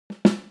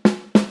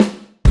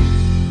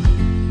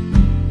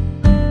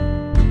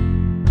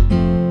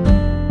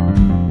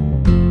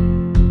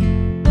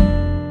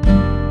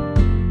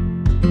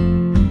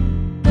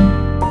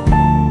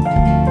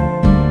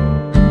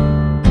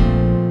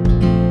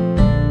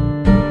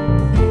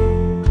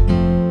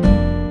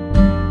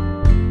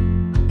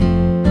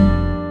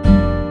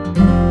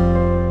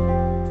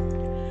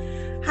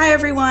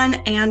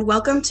and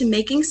welcome to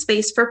Making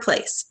Space for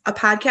Place, a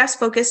podcast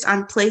focused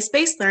on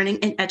place-based learning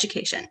in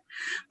education.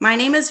 My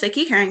name is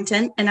Vicki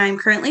Harrington, and I am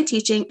currently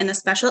teaching in a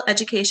special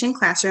education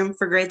classroom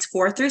for grades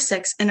 4 through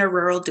 6 in a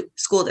rural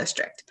school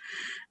district.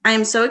 I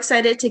am so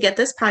excited to get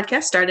this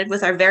podcast started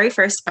with our very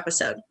first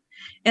episode.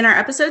 In our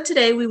episode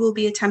today, we will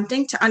be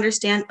attempting to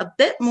understand a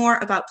bit more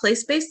about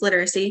place-based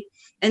literacy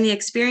and the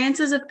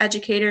experiences of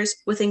educators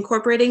with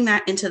incorporating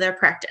that into their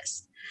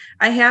practice.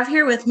 I have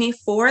here with me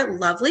 4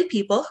 lovely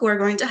people who are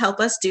going to help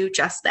us do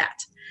just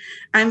that.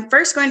 I'm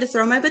first going to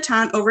throw my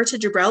baton over to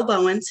Jabrell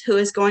Bowens, who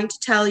is going to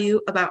tell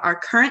you about our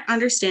current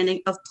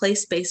understanding of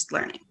place-based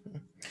learning.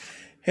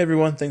 Hey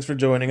everyone, thanks for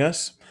joining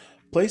us.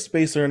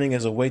 Place-based learning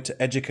is a way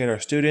to educate our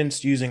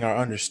students using our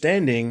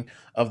understanding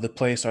of the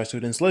place our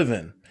students live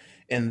in.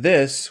 In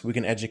this, we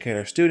can educate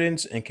our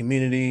students and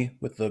community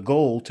with the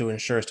goal to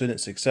ensure student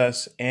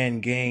success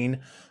and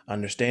gain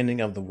understanding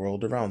of the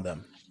world around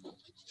them.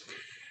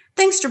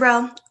 Thanks,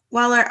 Jabrell.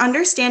 While our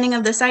understanding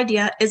of this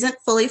idea isn't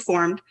fully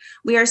formed,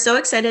 we are so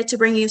excited to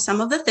bring you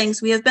some of the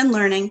things we have been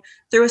learning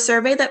through a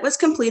survey that was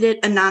completed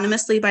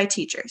anonymously by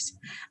teachers.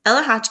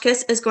 Ella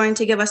Hotchkiss is going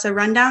to give us a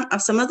rundown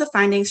of some of the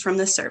findings from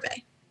this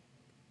survey.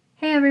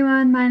 Hey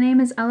everyone, my name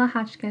is Ella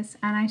Hotchkiss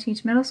and I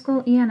teach middle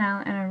school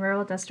ENL in a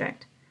rural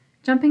district.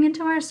 Jumping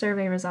into our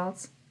survey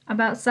results,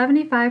 about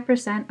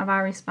 75% of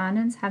our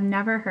respondents have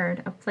never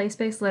heard of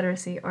place-based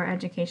literacy or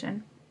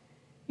education.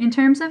 In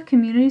terms of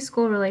community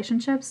school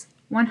relationships,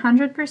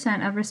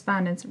 100% of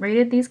respondents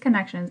rated these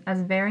connections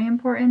as very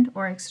important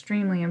or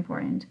extremely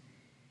important.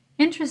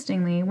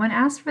 Interestingly, when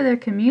asked for their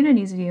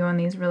community's view on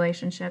these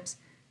relationships,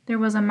 there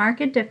was a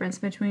marked difference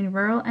between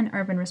rural and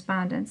urban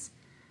respondents.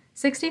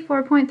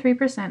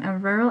 64.3%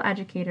 of rural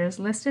educators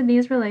listed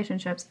these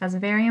relationships as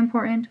very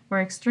important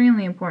or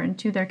extremely important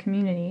to their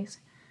communities,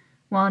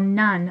 while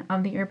none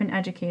of the urban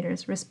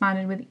educators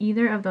responded with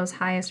either of those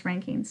highest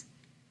rankings.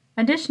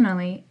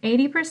 Additionally,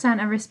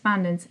 80% of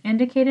respondents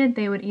indicated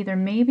they would either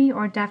maybe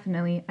or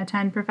definitely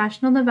attend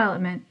professional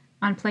development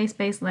on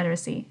place-based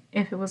literacy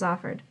if it was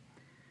offered.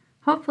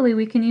 Hopefully,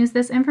 we can use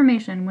this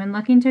information when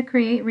looking to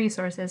create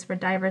resources for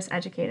diverse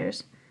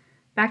educators.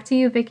 Back to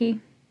you,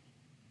 Vicki.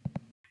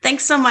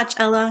 Thanks so much,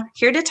 Ella.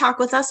 Here to talk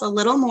with us a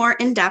little more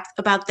in depth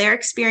about their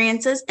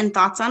experiences and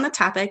thoughts on the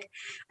topic,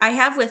 I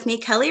have with me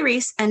Kelly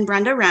Reese and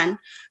Brenda Wren,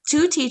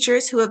 2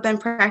 teachers who have been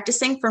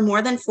practicing for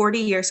more than 40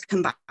 years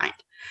combined.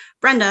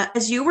 Brenda,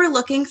 as you were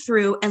looking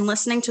through and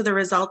listening to the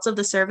results of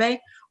the survey,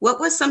 what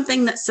was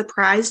something that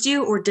surprised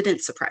you or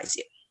didn't surprise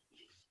you?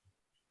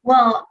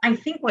 Well, I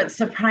think what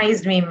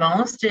surprised me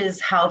most is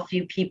how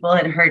few people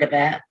had heard of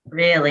it,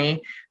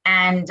 really.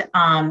 And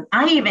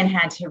I even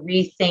had to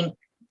rethink,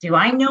 do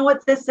I know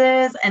what this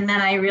is? And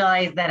then I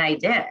realized that I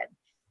did.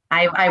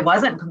 I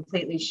wasn't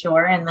completely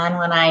sure. And then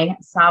when I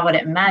saw what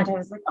it meant, I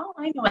was like, oh,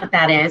 I know what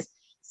that is.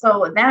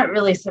 So that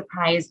really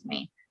surprised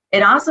me.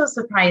 It also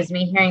surprised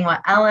me hearing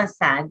what Ella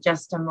said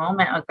just a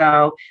moment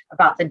ago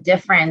about the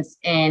difference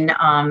in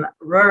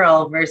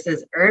rural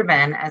versus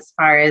urban as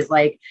far as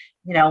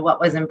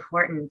what was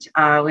important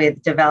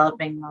with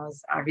developing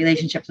those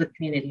relationships with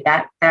community.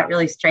 That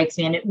really strikes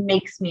me, and it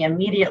makes me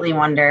immediately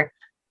wonder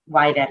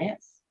why that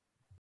is.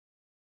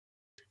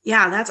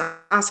 Yeah, that's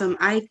awesome.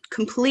 I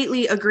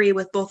completely agree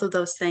with both of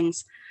those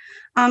things.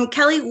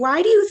 Kelly,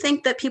 why do you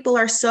think that people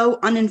are so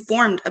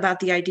uninformed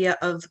about the idea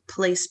of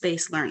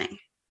place-based learning?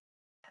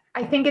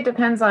 I think it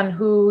depends on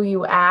who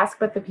you ask,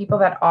 but the people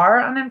that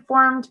are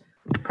uninformed,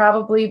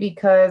 probably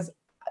because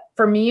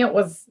for me, it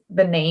was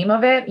the name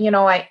of it.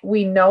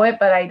 We know it,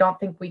 but I don't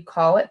think we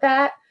call it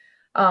that.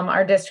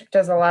 Our district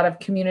does a lot of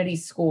community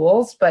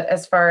schools, but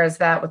as far as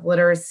that with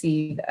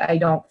literacy, I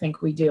don't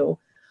think we do.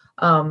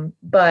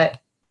 But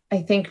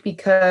I think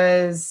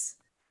because,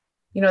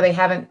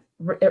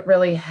 it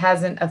really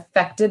hasn't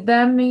affected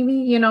them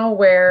maybe,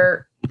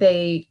 where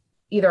they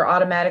either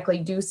automatically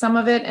do some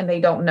of it and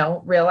they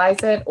don't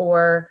realize it,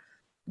 or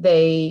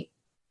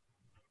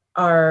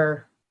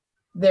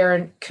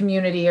their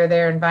community or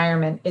their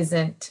environment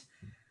isn't,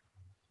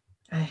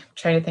 I'm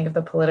trying to think of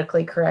the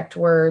politically correct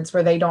words,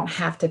 where they don't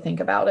have to think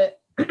about it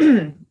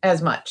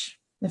as much,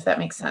 if that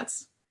makes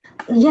sense.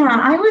 Yeah,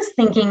 I was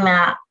thinking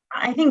that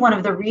I think one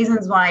of the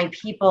reasons why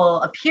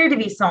people appear to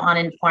be so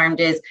uninformed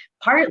is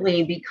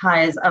partly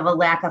because of a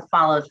lack of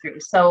follow through.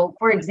 So,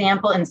 for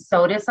example, in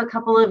SOTUS a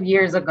couple of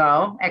years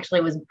ago, actually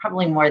it was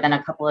probably more than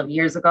a couple of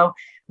years ago,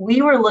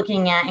 we were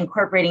looking at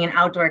incorporating an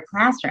outdoor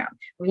classroom.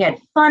 We had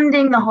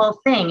funding, the whole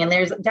thing, and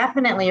there's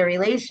definitely a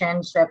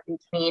relationship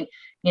between,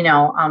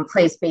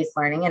 place-based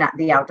learning and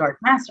the outdoor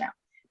classroom.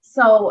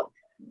 So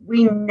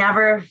we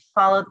never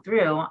followed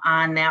through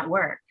on that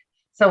work.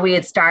 So we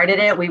had started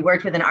it, we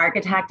worked with an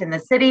architect in the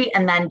city,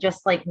 and then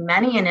just like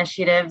many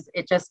initiatives,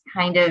 it just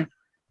kind of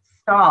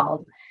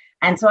stalled.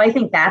 And so I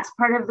think that's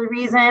part of the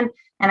reason.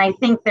 And I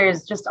think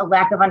there's just a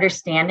lack of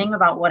understanding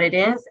about what it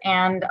is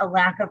and a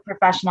lack of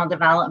professional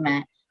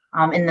development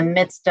in the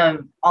midst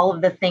of all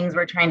of the things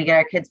we're trying to get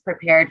our kids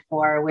prepared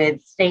for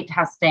with state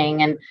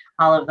testing and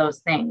all of those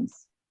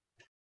things.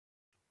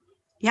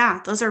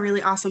 Yeah, those are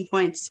really awesome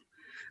points.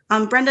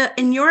 Brenda,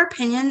 in your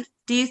opinion,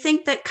 Do you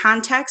think that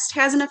context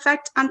has an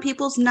effect on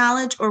people's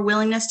knowledge or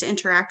willingness to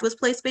interact with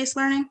place-based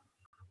learning?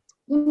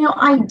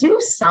 I do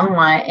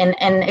somewhat, and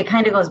it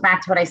kind of goes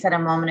back to what I said a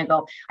moment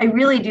ago. I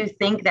really do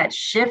think that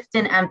shift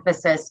in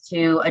emphasis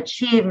to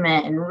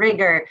achievement and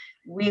rigor,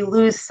 we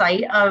lose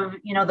sight of,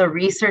 the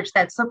research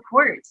that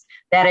supports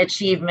that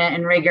achievement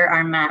and rigor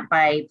are met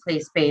by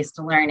place-based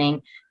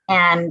learning.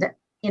 And,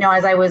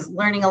 as I was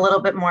learning a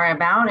little bit more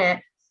about it,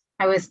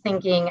 I was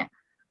thinking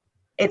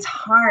it's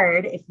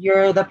hard if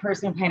you're the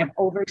person who kind of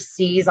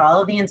oversees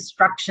all of the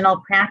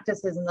instructional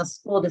practices in the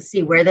school to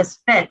see where this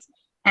fits.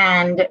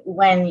 And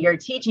when you're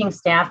teaching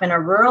staff in a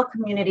rural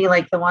community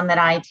like the one that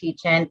I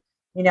teach in,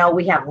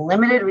 we have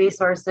limited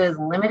resources,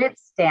 limited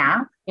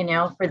staff,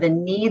 for the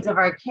needs of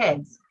our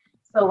kids.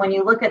 So when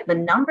you look at the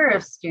number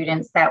of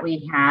students that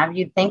we have,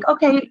 you'd think,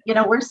 okay,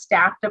 we're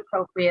staffed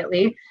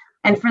appropriately.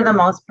 And for the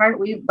most part,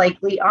 we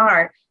likely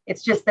are.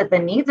 It's just that the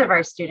needs of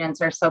our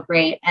students are so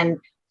great. And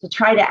to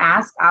try to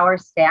ask our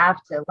staff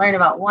to learn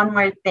about one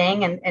more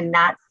thing and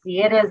not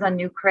see it as a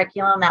new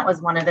curriculum, that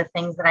was one of the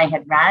things that I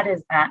had read,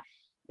 is that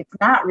it's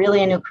not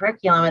really a new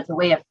curriculum. It's a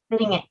way of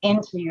fitting it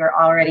into your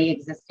already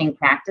existing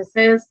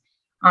practices.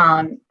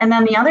 And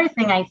then the other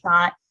thing I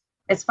thought,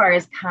 as far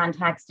as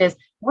context, is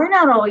we're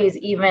not always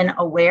even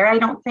aware, I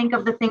don't think,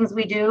 of the things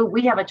we do.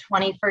 We have a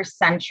 21st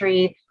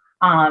century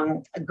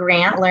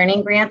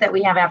learning grant that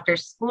we have after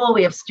school.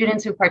 We have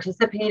students who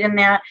participate in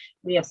that.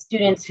 We have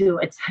students who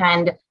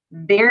attend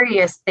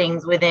various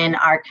things within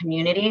our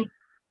community.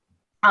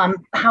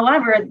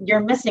 However, you're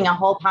missing a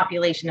whole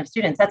population of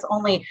students. That's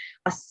only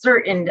a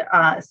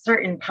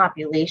certain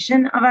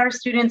population of our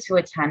students who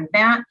attend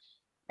that.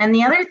 And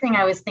the other thing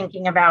I was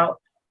thinking about,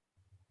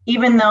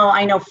 even though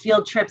I know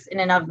field trips in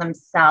and of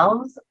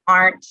themselves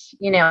aren't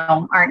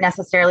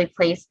necessarily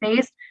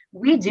place-based,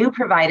 we do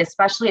provide,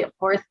 especially at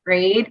fourth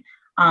grade.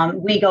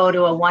 We go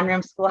to a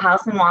one-room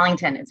schoolhouse in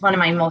Wallington. It's one of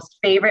my most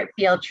favorite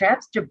field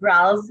trips.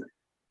 Jabral's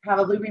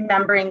probably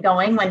remembering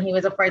going when he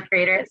was a fourth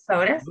grader at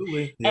SOTUS.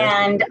 Absolutely.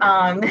 Yeah.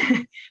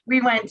 And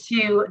we went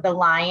to the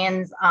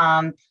Lions,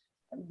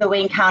 the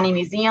Wayne County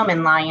Museum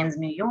in Lyons,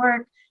 New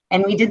York.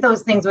 And we did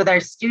those things with our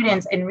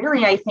students. And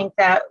really, I think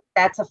that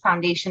that's a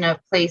foundation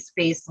of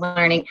place-based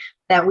learning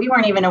that we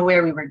weren't even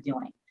aware we were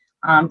doing.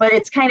 But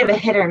it's kind of a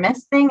hit or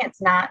miss thing.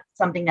 It's not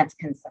something that's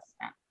consistent.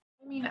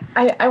 I mean,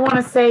 I want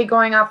to say,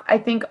 going off, I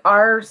think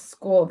our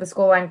school, the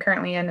school I'm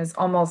currently in, is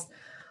almost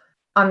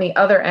on the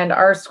other end.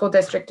 Our school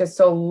district is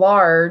so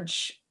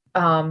large,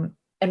 and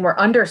we're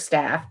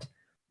understaffed,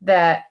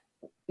 that,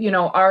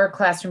 our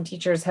classroom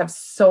teachers have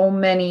so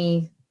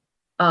many,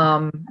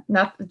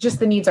 not just,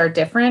 the needs are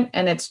different.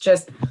 And it's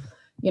just,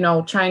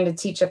 trying to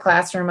teach a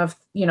classroom of,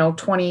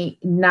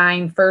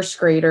 29 first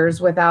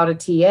graders without a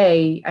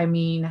TA. I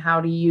mean,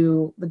 how do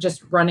you,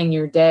 just running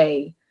your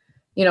day,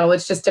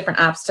 it's just different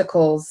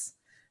obstacles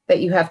that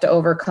you have to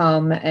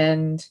overcome.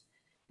 And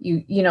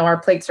our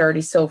plates are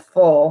already so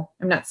full.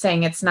 I'm not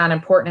saying it's not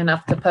important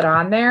enough to put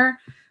on there,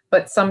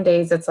 but some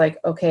days it's like,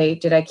 okay,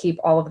 did I keep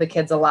all of the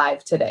kids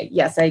alive today?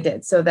 Yes, I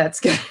did. So that's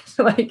good.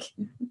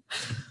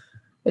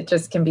 It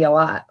just can be a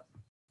lot.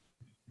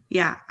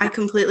 Yeah, I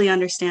completely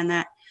understand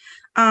that.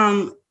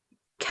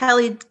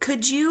 Kelly,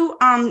 could you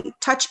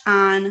touch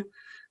on,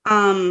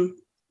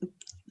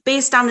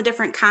 based on the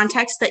different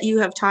contexts that you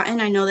have taught in,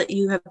 I know that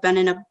you have been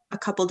in a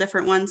couple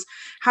different ones,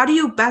 how do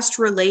you best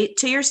relate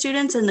to your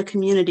students in the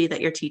community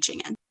that you're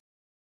teaching in?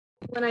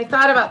 When I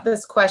thought about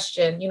this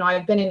question,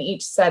 I've been in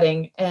each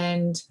setting,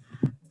 and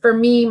for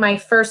me, my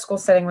first school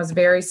setting was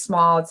very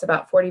small. It's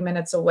about 40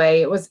 minutes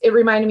away. It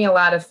reminded me a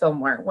lot of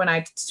Fillmore when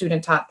I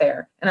student taught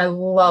there, and I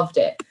loved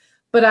it.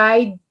 But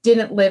I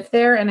didn't live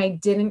there, and I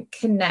didn't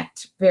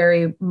connect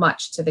very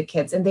much to the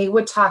kids. And they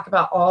would talk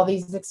about all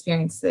these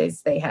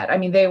experiences they had. I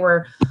mean,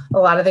 a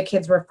lot of the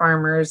kids were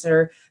farmers,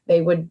 or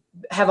they would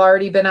have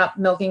already been up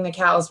milking the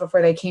cows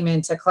before they came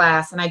into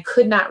class. And I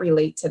could not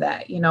relate to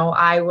that.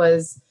 I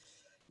was,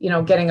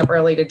 getting up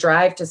early to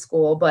drive to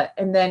school.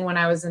 And then when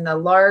I was in the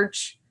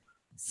large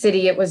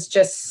city, it was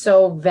just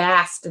so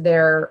vast,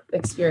 their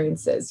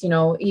experiences,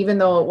 even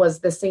though it was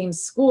the same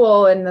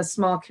school, and the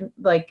small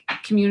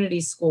community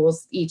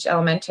schools each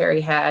elementary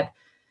had,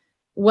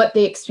 what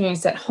they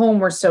experienced at home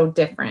were so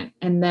different.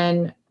 And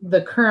then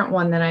the current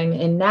one that I'm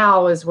in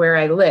now is where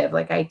I live.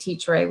 I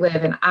teach where I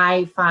live, and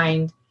I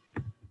find,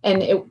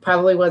 and it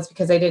probably was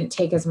because I didn't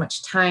take as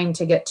much time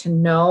to get to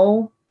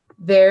know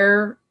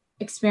their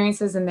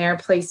experiences and their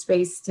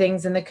place-based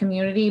things in the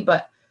community,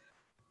 but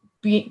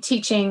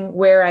teaching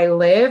where I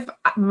live,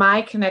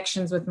 my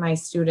connections with my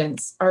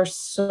students are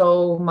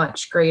so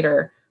much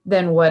greater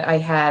than what I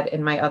had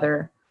in my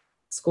other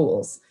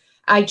schools.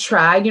 I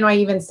tried, I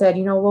even said,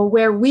 well,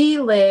 where we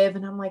live,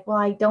 and I'm like, well,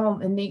 I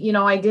don't, and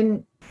I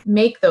didn't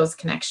make those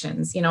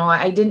connections.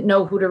 I didn't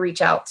know who to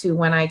reach out to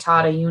when I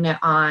taught a unit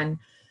on,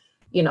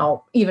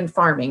 even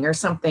farming or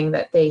something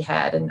that they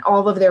had, and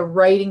all of their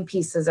writing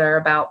pieces are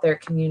about their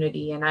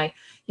community. And I,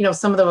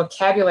 some of the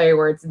vocabulary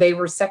words, they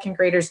were second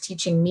graders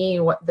teaching me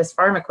what this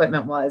farm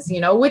equipment was,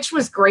 which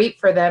was great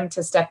for them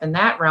to step in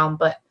that realm.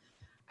 But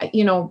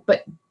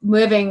but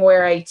living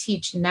where I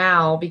teach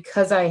now,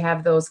 because I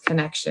have those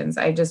connections,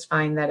 I just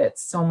find that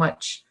it's so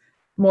much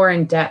more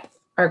in depth,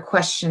 our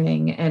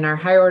questioning and our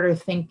higher order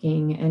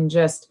thinking, and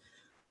just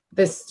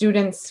the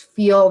students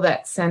feel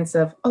that sense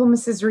of, oh,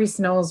 Mrs. Reese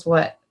knows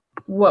what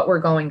we're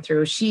going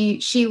through. She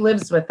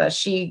lives with us.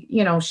 She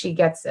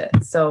gets it.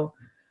 So,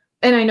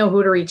 and I know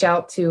who to reach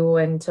out to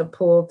and to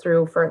pull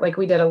through for, like,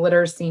 we did a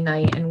literacy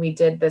night and we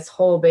did this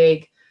whole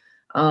big,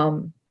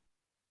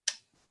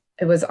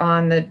 it was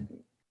on the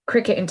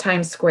cricket in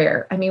Times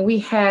Square. I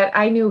mean,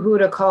 I knew who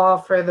to call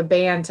for the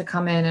band to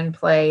come in and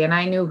play. And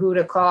I knew who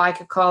to call. I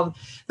could call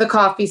the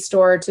coffee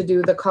store to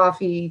do the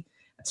coffee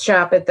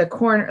shop at the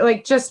corner,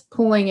 like just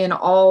pulling in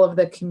all of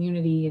the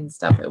community and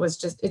stuff.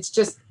 It's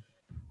just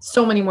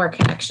so many more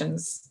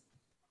connections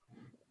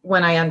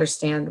when I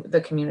understand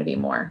the community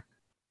more.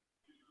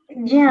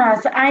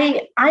 Yes,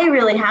 I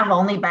really have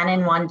only been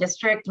in one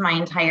district my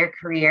entire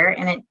career,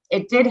 and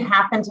it did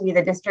happen to be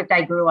the district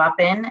I grew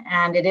up in,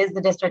 and it is the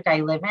district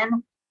I live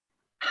in.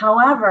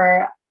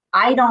 However,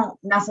 I don't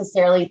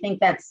necessarily think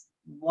that's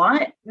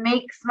what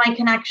makes my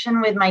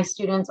connection with my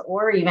students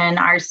or even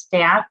our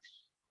staff.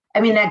 I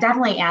mean, that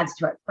definitely adds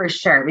to it for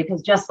sure,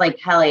 because just like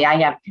Kelly,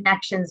 I have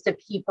connections to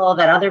people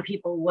that other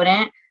people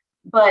wouldn't.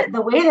 But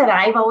the way that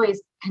I've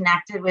always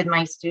connected with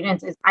my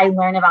students is I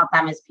learn about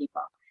them as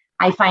people.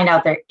 I find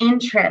out their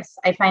interests.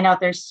 I find out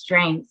their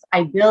strengths.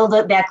 I build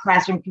that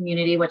classroom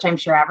community, which I'm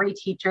sure every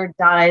teacher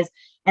does.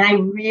 And I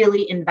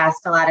really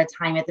invest a lot of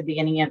time at the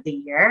beginning of the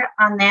year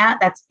on that.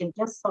 That's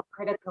just so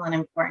critical and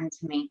important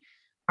to me.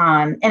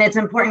 And it's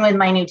important with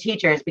my new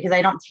teachers, because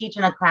I don't teach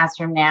in a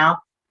classroom now.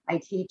 I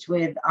teach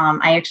with,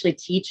 I actually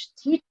teach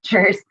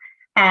teachers.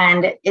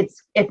 And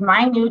if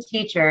my new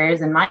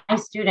teachers and my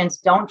students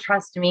don't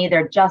trust me,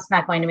 they're just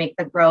not going to make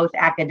the growth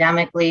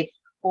academically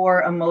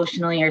or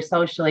emotionally or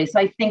socially. So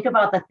I think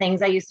about the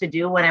things I used to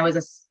do when I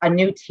was a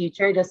new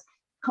teacher, just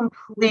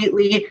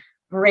completely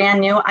brand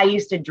new. I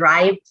used to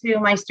drive to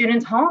my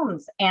students'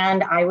 homes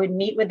and I would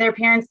meet with their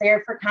parents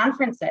there for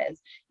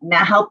conferences. And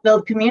that helped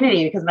build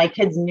community, because my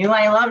kids knew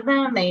I loved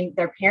them.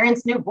 Their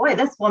parents knew, boy,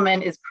 this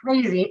woman is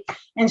crazy.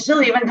 And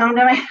she'll even come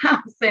to my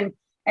house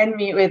and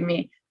meet with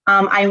me.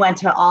 I went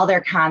to all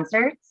their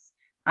concerts.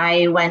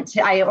 I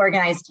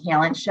organized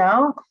talent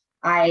show.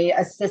 I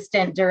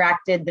assistant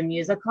directed the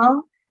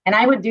musical. And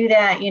I would do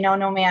that,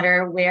 no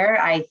matter where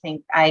I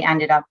think I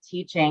ended up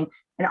teaching.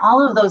 And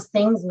all of those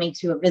things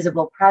make you a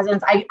visible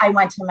presence. I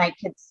went to my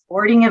kids'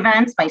 sporting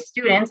events, my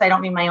students. I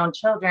don't mean my own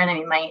children. I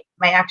mean my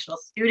actual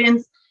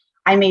students.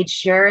 I made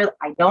sure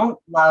I don't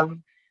love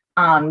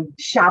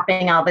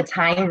shopping all the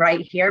time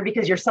right here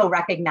because you're so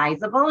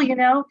recognizable,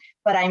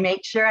 but I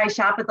make sure I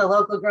shop at the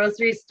local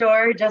grocery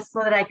store just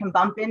so that I can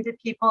bump into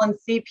people and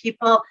see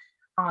people.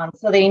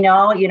 So they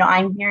know,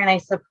 I'm here and I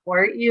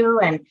support you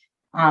and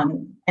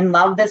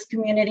love this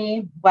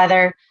community,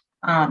 whether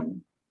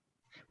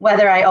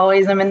I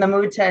always am in the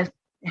mood to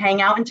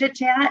hang out and chit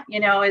chat,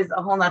 is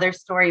a whole nother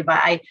story. But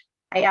I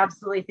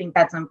absolutely think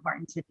that's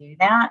important to do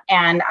that.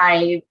 And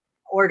I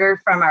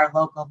order from our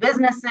local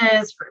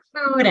businesses for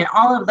food and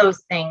all of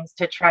those things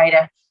to try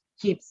to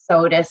keep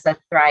SOTUS a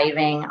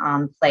thriving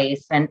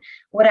place. And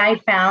what I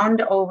found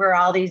over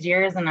all these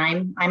years, and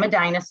I'm a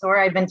dinosaur,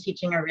 I've been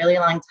teaching a really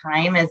long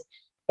time, is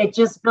it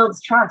just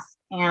builds trust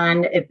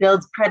and it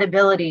builds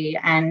credibility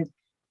and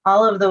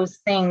all of those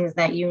things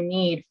that you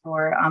need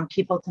for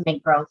people to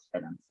make growth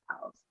for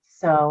themselves.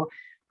 So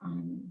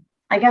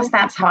I guess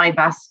that's how I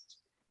best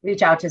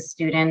reach out to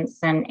students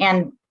and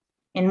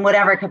in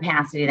whatever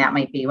capacity that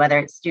might be, whether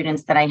it's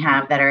students that I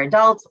have that are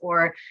adults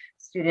or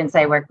students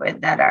I work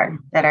with that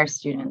are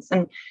students.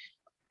 And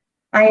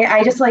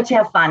I just like to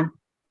have fun.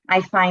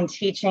 I find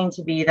teaching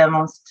to be the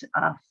most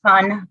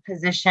fun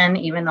position,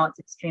 even though it's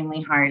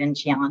extremely hard and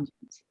challenging.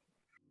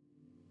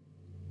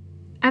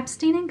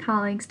 Epstein and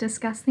colleagues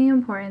discuss the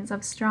importance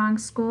of strong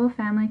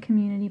school-family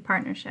community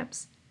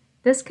partnerships.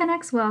 This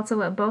connects well to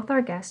what both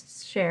our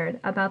guests shared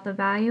about the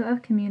value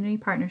of community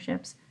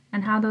partnerships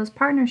and how those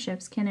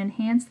partnerships can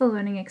enhance the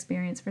learning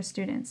experience for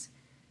students.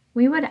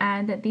 We would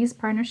add that these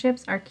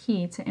partnerships are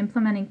key to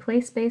implementing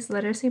place-based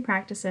literacy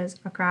practices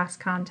across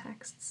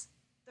contexts.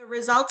 The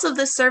results of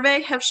this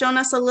survey have shown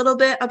us a little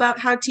bit about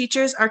how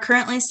teachers are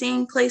currently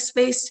seeing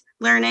place-based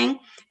learning,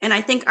 and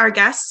I think our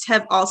guests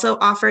have also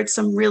offered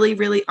some really,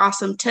 really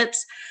awesome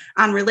tips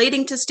on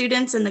relating to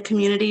students in the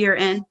community you're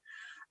in.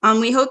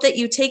 We hope that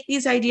you take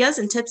these ideas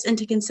and tips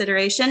into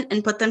consideration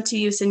and put them to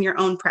use in your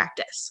own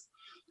practice.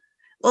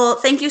 Well,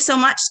 thank you so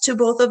much to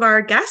both of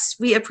our guests.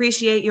 We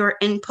appreciate your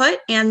input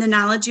and the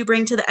knowledge you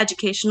bring to the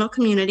educational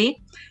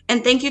community.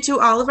 And thank you to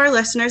all of our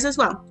listeners as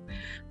well.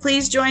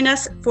 Please join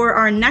us for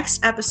our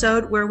next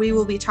episode where we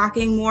will be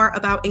talking more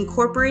about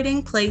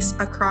incorporating place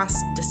across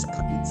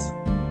disciplines.